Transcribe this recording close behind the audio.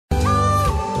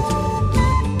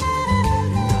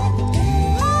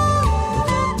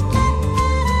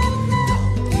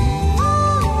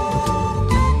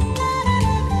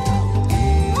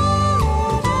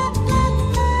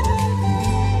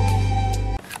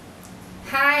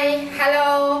Hi hello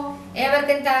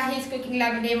ഏവർക്കും താഹീസ് cooking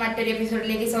ലാബിന്റെ മറ്റൊരു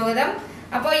എപ്പിസോഡിലേക്ക് സ്വാഗതം.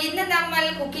 അപ്പോൾ ഇന്ന് നമ്മൾ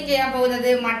കുക്കിംഗ് ചെയ്യാൻ പോകുന്നത്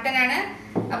മട്ടൺ ആണ്.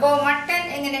 അപ്പോൾ മട്ടൺ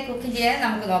എങ്ങനെ കുക്കിംഗ് ചെയ്യാൻ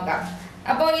നമുക്ക് നോക്കാം.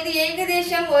 അപ്പോൾ ഇത്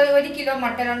ഏകദേശം 1 കിലോ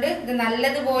മട്ടൺ ഉണ്ട്. ഇത്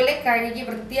നല്ലതുപോലെ കഴുകി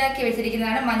വൃത്തിയാക്കി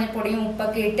വെച്ചിരിക്കുന്നതാണ്, മഞ്ഞൾപ്പൊടിയും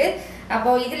ഉപ്പൊക്കെ ഇട്ട്.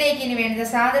 അപ്പോൾ ഇതിലേക്ക് ഇനി വേണ്ട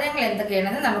സാധനങ്ങൾ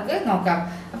എന്തൊക്കെയാണെന്ന് നമുക്ക് നോക്കാം.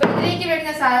 അപ്പോൾ ഇതിലേക്ക്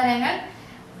വേണ്ട സാധനങ്ങൾ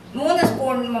 3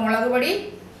 സ്പൂൺ മുളക് പൊടി,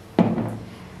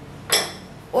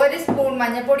 1 സ്പൂൺ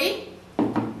മഞ്ഞൾപ്പൊടി,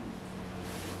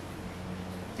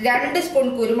 2 സ്പൂൺ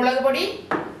കുരുമുളക് പൊടി,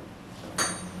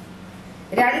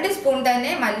 2 സ്പൂൺ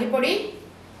തന്നെ മല്ലിപ്പൊടി,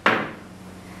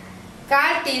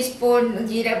 1/4 ടീസ്പൂൺ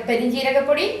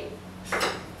പെരിഞ്ജീരകപ്പൊടി,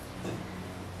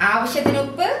 ആവശ്യത്തിന്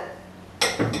ഉപ്പ്,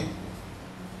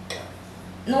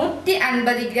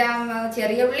 150 ഗ്രാം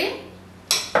ചെറിയ ഉള്ളി,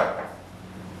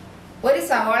 1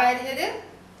 സവാള അരിഞ്ഞത്,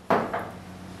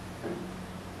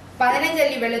 15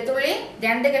 അല്ലി വെളുത്തുള്ളി,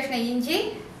 2 കഷ്ണം ഇഞ്ചി,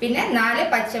 പിന്നെ 4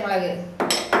 പച്ചമുളക്,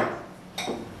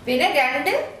 പിന്നെ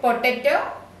 2 പൊട്ടറ്റോ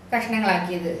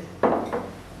കഷ്ണങ്ങളാക്കിയത്,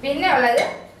 പിന്നെ ഉള്ളത്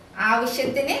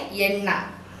ആവശ്യത്തിന് എണ്ണ.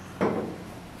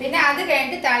 പിന്നെ അത്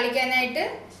കഴിഞ്ഞിട്ട് താളിക്കാനായിട്ട്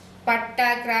പട്ട,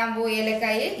 ഗ്രാമ്പൂ,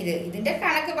 ഏലക്കായ. ഇതിൻ്റെ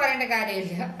കണക്ക് പറയേണ്ട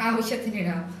കാര്യമില്ല, ആവശ്യത്തിന്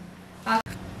ഇടാം.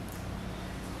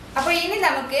 അപ്പോൾ ഇനി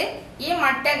നമുക്ക് ഈ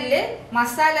മട്ടനിൽ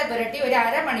മസാല പുരട്ടി ഒരു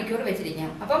അരമണിക്കൂർ വെച്ചിരിക്കാം.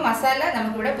 അപ്പോൾ മസാല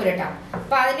നമുക്കിവിടെ പുരട്ടാം.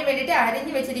 അപ്പോൾ അതിന് വേണ്ടിയിട്ട്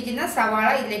അരിഞ്ഞ് വെച്ചിരിക്കുന്ന സവാള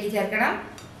ഇതിലേക്ക് ചേർക്കണം.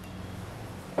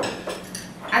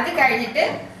 അത് കഴിഞ്ഞിട്ട്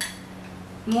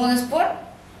 3 സ്പൂൺ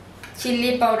ചില്ലി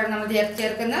പൗഡർ നമ്മൾ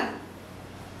ചേർക്കുന്നു,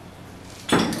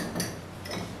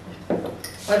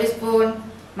 1 സ്പൂൺ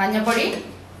മഞ്ഞൾപ്പൊടി,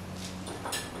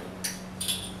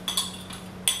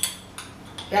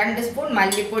 2 സ്പൂൺ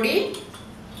മല്ലിപ്പൊടി,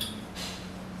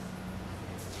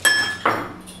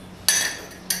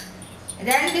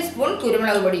 2 സ്പൂൺ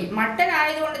കുരുമുളക് പൊടി. മട്ടൻ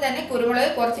ആയതുകൊണ്ട് തന്നെ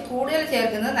കുരുമുളക് കുറച്ച് കൂടുതൽ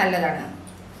ചേർക്കുന്നത് നല്ലതാണ്.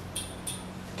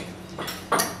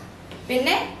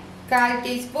 പിന്നെ 1/4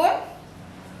 ടീസ്പൂൺ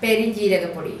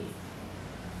പെരിഞ്ജീരകപ്പൊടി.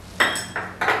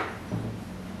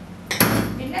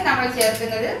 പിന്നെ നമ്മൾ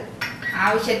ചേർക്കുന്നത്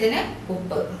ആവശ്യത്തിന്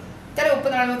ഉപ്പ്. ഇത്ര ഉപ്പ്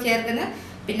നമ്മൾ ചേർക്കുന്നത്,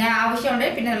 പിന്നെ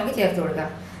ആവശ്യമുണ്ടെങ്കിൽ പിന്നെ നമുക്ക് ചേർത്ത് കൊടുക്കാം.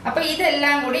 അപ്പോൾ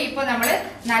ഇതെല്ലാം കൂടി ഇപ്പോൾ നമ്മൾ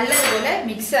നല്ലതുപോലെ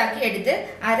മിക്സാക്കി എടുത്ത്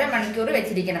അരമണിക്കൂർ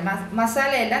വെച്ചിരിക്കണം.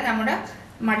 മസാലയെല്ലാം നമ്മുടെ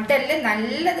മട്ടനിൽ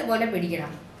നല്ലതുപോലെ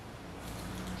പിടിക്കണം.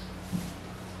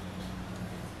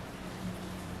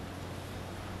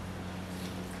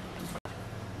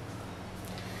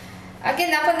 ഓക്കെ,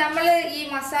 അപ്പോൾ നമ്മൾ ഈ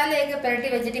മസാലയൊക്കെ പുരട്ടി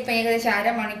വെച്ചിട്ട് ഇപ്പം ഏകദേശം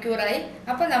അരമണിക്കൂറായി.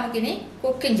 അപ്പോൾ നമുക്കിനി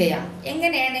കുക്കിംഗ് ചെയ്യാം.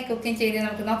 എങ്ങനെയാണ് കുക്കിംഗ് ചെയ്യുന്നത്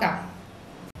നമുക്ക് നോക്കാം.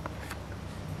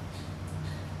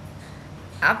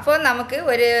 അപ്പോൾ നമുക്ക്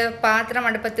ഒരു പാത്രം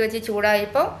അടുപ്പത്ത് വെച്ച്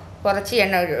ചൂടായപ്പോൾ കുറച്ച്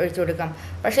എണ്ണ ഒഴിച്ചു കൊടുക്കാം.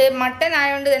 പക്ഷേ മട്ടൻ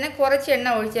ആയതുകൊണ്ട് തന്നെ കുറച്ച് എണ്ണ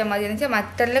ഒഴിച്ചാൽ മതി. എന്ന് വെച്ചാൽ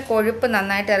മട്ടനിൽ കൊഴുപ്പ്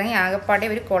നന്നായിട്ട് ഇറങ്ങി ആകെപ്പാടെ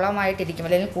ഒരു കുളമായിട്ടിരിക്കും,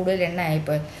 അല്ലെങ്കിൽ കൂടുതൽ എണ്ണ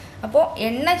ആയിപ്പോയി. അപ്പോൾ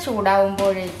എണ്ണ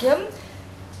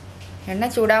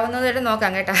ചൂടാവുന്നതായിട്ട്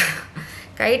നോക്കാം കേട്ടോ,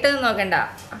 കൈയിട്ടൊന്നും നോക്കണ്ട.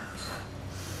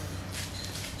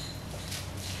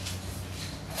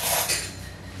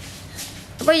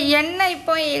 അപ്പോൾ എണ്ണ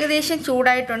ഇപ്പോൾ ഏകദേശം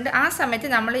ചൂടായിട്ടുണ്ട്. ആ സമയത്ത്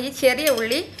നമ്മൾ ഈ ചെറിയ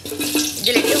ഉള്ളി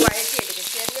ഇതിലേക്ക് വഴറ്റിയെടുക്കും.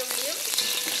 ചെറിയ ഉള്ളിയും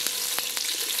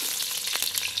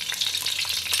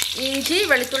ഇഞ്ചി,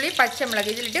 വെളുത്തുള്ളി,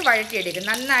 പച്ചമുളക് ഇതിലിട്ട് വഴറ്റിയെടുക്കും.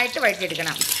 നന്നായിട്ട്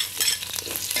വഴറ്റിയെടുക്കണം.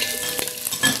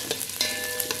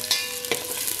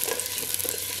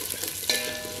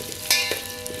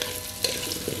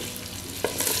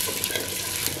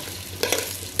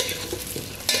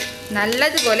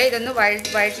 നല്ലതുപോലെ ഇതൊന്ന്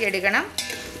വഴറ്റിയെടുക്കണം.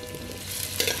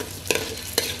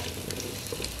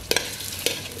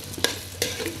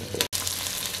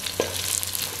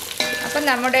 അപ്പം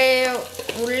നമ്മുടെ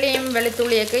ഉള്ളിയും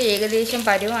വെളുത്തുള്ളിയൊക്കെ ഏകദേശം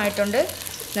പരുവമായിട്ടുണ്ട്.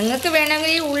 നിങ്ങൾക്ക്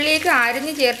വേണമെങ്കിൽ ഈ ഉള്ളിയൊക്കെ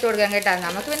അരിഞ്ഞ് ചേർത്ത് കൊടുക്കാം കേട്ടോ.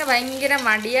 നമുക്ക് പിന്നെ ഭയങ്കര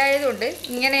മടിയായതുകൊണ്ട്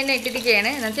ഇങ്ങനെ തന്നെ ഇട്ടിരിക്കുകയാണ്.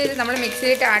 എന്നുവെച്ചാൽ ഇത് നമ്മൾ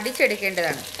മിക്സിയിലിട്ട്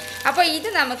അടിച്ചെടുക്കേണ്ടതാണ്. അപ്പോൾ ഇത്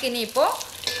നമുക്കിനിയിപ്പോൾ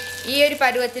ഈ ഒരു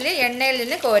പരുവത്തിൽ എണ്ണയിൽ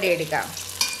നിന്ന് കോരിയെടുക്കാം.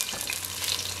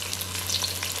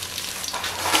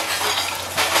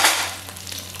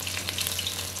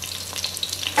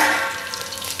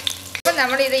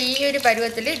 നമ്മളിത് ഈ ഒരു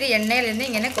പരുവത്തിൽ ഇത് എണ്ണയിൽ നിന്ന്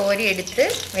ഇങ്ങനെ കോരി എടുത്ത്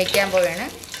വയ്ക്കാൻ പോവുകയാണ്.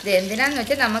 ഇത് എന്തിനാന്ന്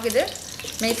വെച്ചാൽ നമുക്കിത്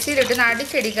മിക്സിയിലിട്ട്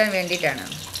അടിച്ചെടുക്കാൻ വേണ്ടിയിട്ടാണ്.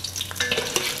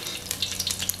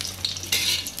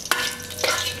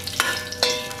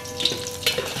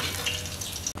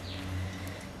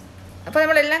 അപ്പോൾ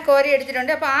നമ്മളെല്ലാം കോരി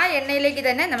എടുത്തിട്ടുണ്ട്. അപ്പോൾ ആ എണ്ണയിലേക്ക്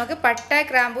തന്നെ നമുക്ക് പട്ട,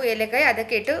 ഗ്രാമ്പൂ, ഏലക്കായ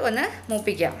അതൊക്കെ ഇട്ട് ഒന്ന്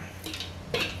മൂപ്പിക്കാം.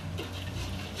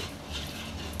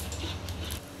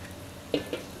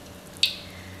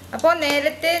 അപ്പോൾ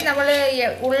നേരത്തെ നമ്മൾ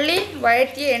ഉള്ളി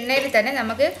വഴറ്റിയ എണ്ണയിൽ തന്നെ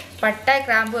നമുക്ക് പട്ട,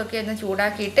 ഗ്രാമ്പൂ ഒക്കെ ഒന്ന്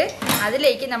ചൂടാക്കിയിട്ട്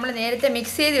അതിലേക്ക് നമ്മൾ നേരത്തെ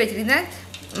മിക്സ് ചെയ്ത് വെച്ചിരിക്കുന്ന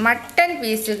മട്ടൺ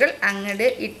പീസുകൾ അങ്ങോട്ട്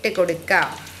ഇട്ട് കൊടുക്കാം.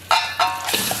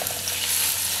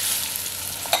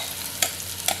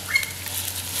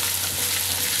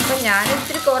 അപ്പോൾ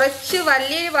ഞാനിത്തിരി കുറച്ച്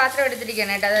വലിയൊരു പാത്രം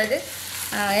എടുത്തിരിക്കുകയാണ് കേട്ടോ. അതായത്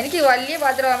എനിക്ക് വലിയ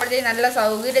പാത്രം ആകുമ്പോഴത്തേക്ക് നല്ല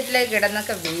സൗകര്യത്തിലേക്ക്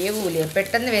കിടന്നൊക്കെ വേവൂലേ,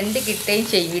 പെട്ടെന്ന് വെന്ത് കിട്ടുകയും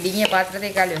ചെയ്യും ഇടുങ്ങിയ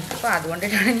പാത്രത്തേക്കാളും. അപ്പോൾ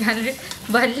അതുകൊണ്ടിട്ടാണ് ഞാനൊരു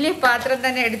വലിയ പാത്രം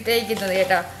തന്നെ എടുത്തേക്കുന്നത്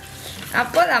കേട്ടോ.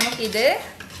 അപ്പോൾ നമുക്കിത്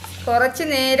കുറച്ച്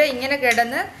നേരം ഇങ്ങനെ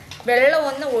കിടന്ന്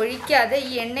വെള്ളമൊന്നും ഒഴിക്കാതെ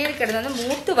ഈ എണ്ണയിൽ കിടന്നൊന്ന്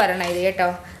മൂത്ത് വരണം ഇത് കേട്ടോ.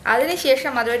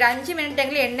 അതിനുശേഷം അതൊരു 5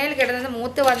 മിനിറ്റെങ്കിലും എണ്ണയിൽ കിടന്നൊന്ന്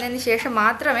മൂത്ത് വന്നതിന് ശേഷം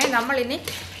മാത്രമേ നമ്മളിനി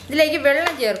ഇതിലേക്ക്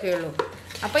വെള്ളം ചേർക്കുകയുള്ളൂ.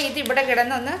 അപ്പോൾ ഇതിവിടെ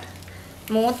കിടന്നൊന്ന്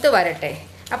മൂത്ത് വരട്ടെ.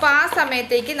 അപ്പോൾ ആ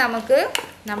സമയത്തേക്ക് നമുക്ക്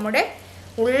നമ്മുടെ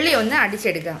ഉള്ളി ഒന്ന്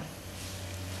അടിച്ചെടുക്കാം.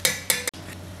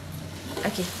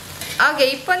 ഓക്കെ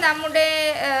ഇപ്പം നമ്മുടെ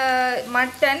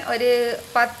മട്ടൻ ഒരു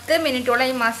 10 മിനിറ്റോളം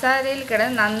ഈ മസാലയിൽ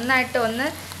കിടന്ന് നന്നായിട്ട് ഒന്ന്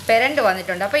പെരണ്ട്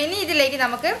വന്നിട്ടുണ്ട്. അപ്പോൾ ഇനി ഇതിലേക്ക്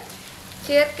നമുക്ക്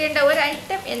ചേർക്കേണ്ട ഒരു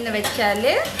ഐറ്റം എന്ന് വെച്ചാൽ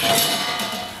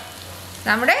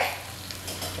നമ്മുടെ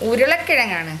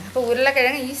ഉരുളക്കിഴങ്ങാണ്. അപ്പോൾ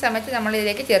ഉരുളക്കിഴങ്ങ് ഈ സമയത്ത് നമ്മൾ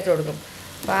ഇതിലേക്ക് ചേർത്ത് കൊടുക്കും.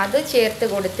 അപ്പോൾ അത് ചേർത്ത്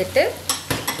കൊടുത്തിട്ട്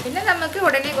പിന്നെ നമുക്ക്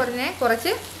ഉടനെ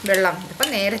കുറച്ച് വെള്ളം, ഇപ്പം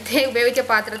നേരത്തെ ഉപയോഗിച്ച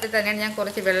പാത്രത്തിൽ തന്നെയാണ് ഞാൻ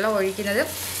കുറച്ച് വെള്ളം ഒഴിക്കുന്നത്.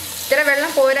 ഇത്ര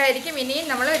വെള്ളം പോരായിരിക്കും, ഇനിയും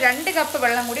നമ്മൾ 2 കപ്പ്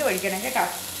വെള്ളം കൂടി ഒഴിക്കണം കേട്ടോ.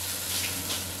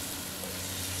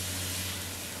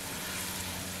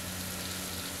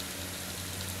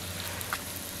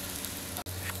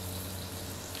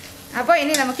 അപ്പോൾ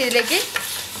ഇനി നമുക്കിതിലേക്ക്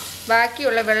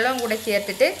ബാക്കിയുള്ള വെള്ളം കൂടെ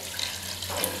ചേർത്തിട്ട്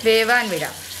വേവാൻ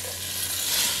വിടാം.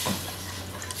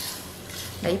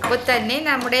 ഇപ്പോൾ തന്നെ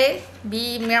നമ്മുടെ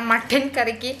മട്ടൻ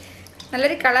കറിക്ക്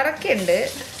നല്ലൊരു കളറൊക്കെ ഉണ്ട്.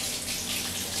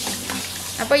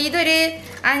 അപ്പോൾ ഇതൊരു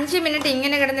 5 മിനിറ്റ്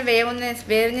ഇങ്ങനെ കിടന്ന്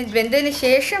വെന്തതിന്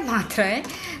ശേഷം മാത്രമേ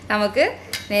നമുക്ക്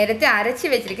നേരത്തെ അരച്ച്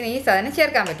വെച്ചിരിക്കുന്ന ഈ സാധനം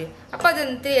ചേർക്കാൻ പറ്റൂ. അപ്പോൾ അത്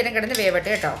നേരം കിടന്ന് വേവട്ടെ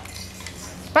കേട്ടോ.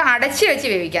 അപ്പോൾ അടച്ച് വെച്ച്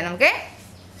വേവിക്കാം നമുക്ക്.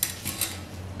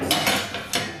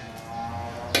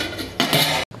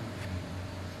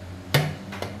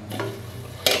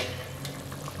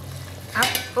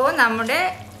 അപ്പോൾ നമ്മുടെ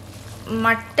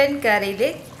മട്ടൻ കറിയിൽ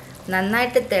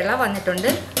നന്നായിട്ട് തിള വന്നിട്ടുണ്ട്.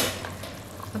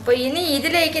 അപ്പോൾ ഇനി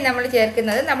ഇതിലേക്ക് നമ്മൾ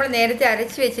ചേർക്കുന്നത് നമ്മൾ നേരത്തെ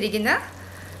അരച്ച് വെച്ചിരിക്കുന്ന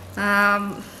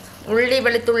ഉള്ളി,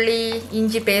 വെളുത്തുള്ളി,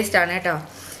 ഇഞ്ചി പേസ്റ്റാണ് കേട്ടോ.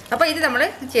 അപ്പോൾ ഇത് നമ്മൾ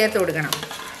ചേർത്ത് കൊടുക്കണം.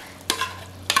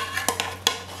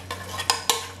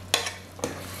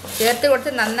 ചേർത്ത്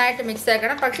കൊടുത്ത് നന്നായിട്ട് മിക്സ്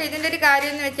ആക്കണം. പക്ഷേ ഇതിൻ്റെ ഒരു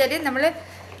കാര്യം എന്ന് വെച്ചാൽ നമ്മൾ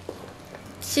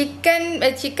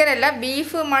ചിക്കനല്ല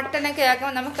ബീഫ് മട്ടനൊക്കെ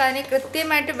ആക്കുമ്പോൾ നമുക്കതിന്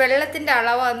കൃത്യമായിട്ട് വെള്ളത്തിൻ്റെ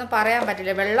അളവൊന്നും പറയാൻ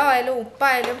പറ്റില്ല. വെള്ളമായാലും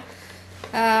ഉപ്പായാലും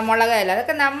മുളകായാലും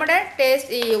അതൊക്കെ നമ്മുടെ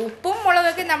ടേസ്റ്റ്, ഈ ഉപ്പും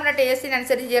മുളകൊക്കെ നമ്മുടെ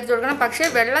ടേസ്റ്റിനനുസരിച്ച് ചേർത്ത് കൊടുക്കണം. പക്ഷേ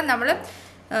വെള്ളം നമ്മൾ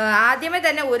ആദ്യമേ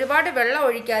തന്നെ ഒരുപാട് വെള്ളം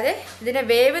ഒഴിക്കാതെ ഇതിനെ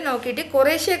വേവ് നോക്കിയിട്ട്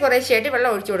കുറേശ്ശെയായിട്ട് വെള്ളം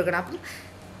ഒഴിച്ചു കൊടുക്കണം. അപ്പം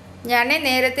ഞാൻ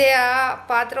നേരത്തെ ആ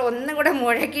പാത്രം ഒന്നും കൂടെ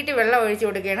മുഴക്കിയിട്ട് വെള്ളം ഒഴിച്ചു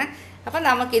കൊടുക്കുകയാണ്. അപ്പം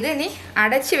നമുക്കിത് ഇനി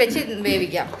അടച്ച് വെച്ച്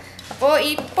വേവിക്കാം. അപ്പോൾ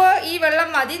ഇപ്പോൾ ഈ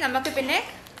വെള്ളം മതി. നമുക്ക് പിന്നെ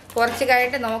കുറച്ച്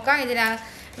കഴിഞ്ഞിട്ട് നോക്കാം ഇതിന്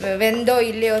വെന്തോ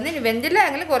ഇല്ലയോ എന്ന്. വെന്തില്ല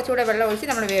എങ്കിലും കുറച്ചുകൂടെ വെള്ളം ഒഴിച്ച്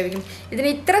നമ്മൾ വേവിക്കും. ഇതിന്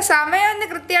ഇത്ര സമയമൊന്നും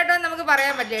കൃത്യമായിട്ടൊന്നും നമുക്ക്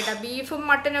പറയാൻ പറ്റില്ല കേട്ടോ. ബീഫും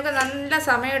മട്ടനൊക്കെ നല്ല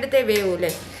സമയമെടുത്തേ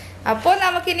വേവൂലേ. അപ്പോൾ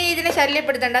നമുക്കിനി ഇതിനെ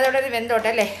ശല്യപ്പെടുത്തേണ്ട, അതോടെ വെന്തോട്ടെ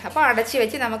അല്ലേ. അപ്പോൾ അടച്ച്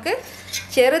വെച്ച് നമുക്ക്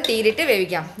ചെറു തീരിട്ട്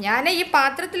വേവിക്കാം. ഞാൻ ഈ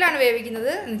പാത്രത്തിലാണ്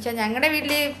വേവിക്കുന്നത്. എന്ന് വെച്ചാൽ ഞങ്ങളുടെ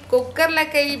വീട്ടിൽ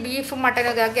കുക്കറിലൊക്കെ ഈ ബീഫും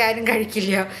മട്ടനൊക്കെ ആക്കി ആരും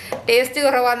കഴിക്കില്ല, ടേസ്റ്റ്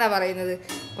കുറവാണെന്നാണ് പറയുന്നത്.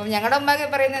 അപ്പം ഞങ്ങളുടെ അമ്മയൊക്കെ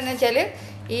പറയുന്നതെന്ന് വെച്ചാൽ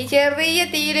ഈ ചെറിയ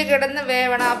തീയിൽ കിടന്ന്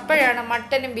വേവണം, അപ്പോഴാണ്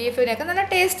മട്ടനും ബീഫിനൊക്കെ നല്ല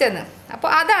ടേസ്റ്റ് എന്ന്. അപ്പോൾ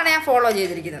അതാണ് ഞാൻ ഫോളോ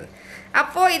ചെയ്തിരിക്കുന്നത്.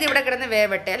 അപ്പോൾ ഇതിവിടെ കിടന്ന്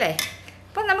വേവട്ടെ അല്ലേ.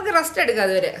 അപ്പോൾ നമുക്ക് റെസ്റ്റ് എടുക്കാം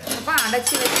അതുവരെ. അപ്പോൾ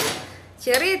അടച്ച് വെച്ച്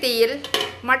ചെറിയ തീയിൽ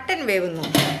മട്ടൻ വേവുന്നു.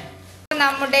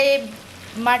 നമ്മുടെ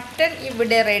മട്ടൻ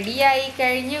ഇവിടെ റെഡിയായി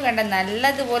കഴിഞ്ഞു. കണ്ട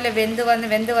നല്ലതുപോലെ വെന്ത്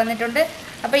വന്നിട്ടുണ്ട്.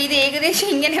 അപ്പോൾ ഇത് ഏകദേശം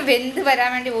ഇങ്ങനെ വെന്ത്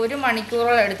വരാൻ വേണ്ടി 1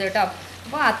 മണിക്കൂറോളം എടുത്തു കേട്ടോ.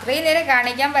 അപ്പോൾ അത്രയും നേരം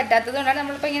കാണിക്കാൻ പറ്റാത്തത് കൊണ്ടാണ്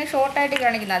നമ്മളിപ്പോൾ ഇങ്ങനെ ഷോർട്ടായിട്ട്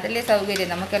കാണിക്കുന്നത്. അതല്ലേ സൗകര്യം,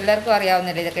 നമുക്ക് എല്ലാവർക്കും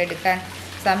അറിയാവുന്നില്ല ഇതൊക്കെ എടുക്കാൻ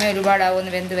സമയം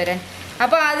ഒരുപാടാവുമെന്ന് വെന്ത് വരാൻ.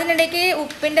 അപ്പോൾ അതിനിടയ്ക്ക്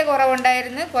ഉപ്പിൻ്റെ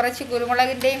കുറവുണ്ടായിരുന്നു, കുറച്ച്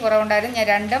കുരുമുളകിൻ്റെയും കുറവുണ്ടായിരുന്നു. ഞാൻ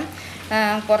രണ്ടും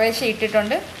കുറേശ്ശെ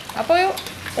ഇട്ടിട്ടുണ്ട്. അപ്പോൾ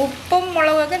ഉപ്പും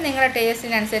മുളകൊക്കെ നിങ്ങളുടെ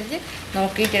ടേസ്റ്റിനനുസരിച്ച്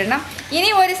നോക്കിയിട്ടിടണം. ഇനി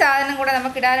ഒരു സാധനം കൂടെ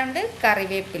നമുക്കിടാനുണ്ട്,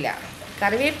 കറിവേപ്പില.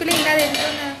 കറിവേപ്പില ഇല്ലാതെ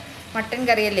എന്തോന്ന് മട്ടൻ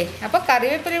കറിയല്ലേ. അപ്പോൾ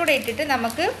കറിവേപ്പില കൂടെ ഇട്ടിട്ട്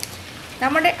നമുക്ക്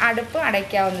നമ്മുടെ അടുപ്പ്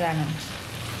അടയ്ക്കാവുന്നതാണ്.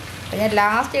 അപ്പോൾ ഞാൻ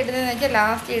ലാസ്റ്റ് ഇടുന്നതെന്ന് വെച്ചാൽ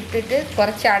ലാസ്റ്റ് ഇട്ടിട്ട്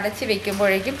കുറച്ച് അടച്ച്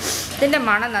വെക്കുമ്പോഴേക്കും ഇതിൻ്റെ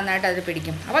മണം നന്നായിട്ട് അത്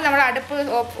പിടിക്കും. അപ്പോൾ നമ്മൾ അടുപ്പ്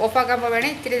ഓഫാക്കാൻ പോവുകയാണെ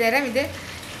ഇത്തിരി നേരം ഇത്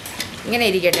ഇങ്ങനെ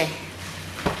ഇരിക്കട്ടെ.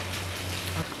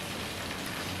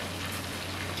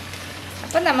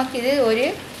 അപ്പം നമുക്കിത് ഒരു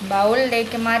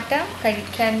ബൗളിലേക്ക് മാറ്റാം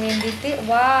കഴിക്കാൻ വേണ്ടിയിട്ട്.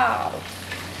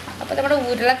 അപ്പോൾ നമ്മുടെ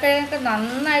ഉരുളക്കിഴങ്ങൊക്കെ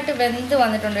നന്നായിട്ട് വെന്ത്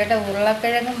വന്നിട്ടുണ്ട് കേട്ടോ.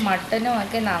 ഉരുളക്കിഴങ്ങും മട്ടനും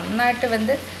ഒക്കെ നന്നായിട്ട്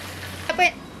വെന്ത്. അപ്പോൾ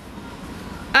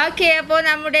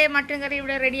നമ്മുടെ മട്ടൻ കറി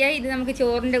ഇവിടെ റെഡിയായി. ഇത് നമുക്ക്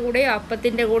ചോറിൻ്റെ കൂടെയോ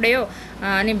അപ്പത്തിൻ്റെ കൂടെയോ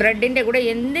ഇനി ബ്രെഡിൻ്റെ കൂടെ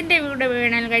എന്തിൻ്റെ കൂടെ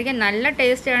വേണമെങ്കിലും കഴിക്കാൻ നല്ല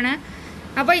ടേസ്റ്റാണ്.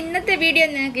 അപ്പോൾ ഇന്നത്തെ വീഡിയോ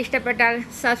നിങ്ങൾക്ക് ഇഷ്ടപ്പെട്ടാൽ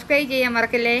സബ്സ്ക്രൈബ് ചെയ്യാൻ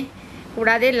മറക്കല്ലേ.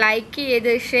 കൂടാതെ ലൈക്ക്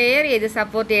ചെയ്ത് ഷെയർ ചെയ്ത്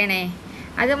സപ്പോർട്ട് ചെയ്യണേ.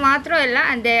 അത് മാത്രമല്ല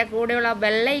എൻ്റെ കൂടെയുള്ള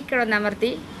ബെല്ലൈക്കൺ ഒന്ന്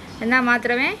അമർത്തി എന്നാൽ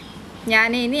മാത്രമേ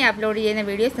ഞാൻ ഇനി അപ്ലോഡ് ചെയ്യുന്ന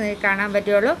വീഡിയോസ് നിങ്ങൾക്ക് കാണാൻ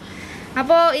പറ്റുള്ളൂ.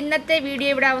 അപ്പോൾ ഇന്നത്തെ വീഡിയോ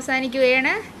ഇവിടെ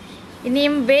അവസാനിക്കുകയാണ്.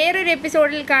 ഇനിയും വേറൊരു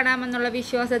എപ്പിസോഡിൽ കാണാമെന്നുള്ള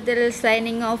വിശ്വാസത്തിൽ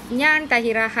സൈനിങ് ഓഫ്. ഞാൻ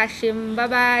തഹിറ ഹാഷിം.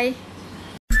 ബൈ.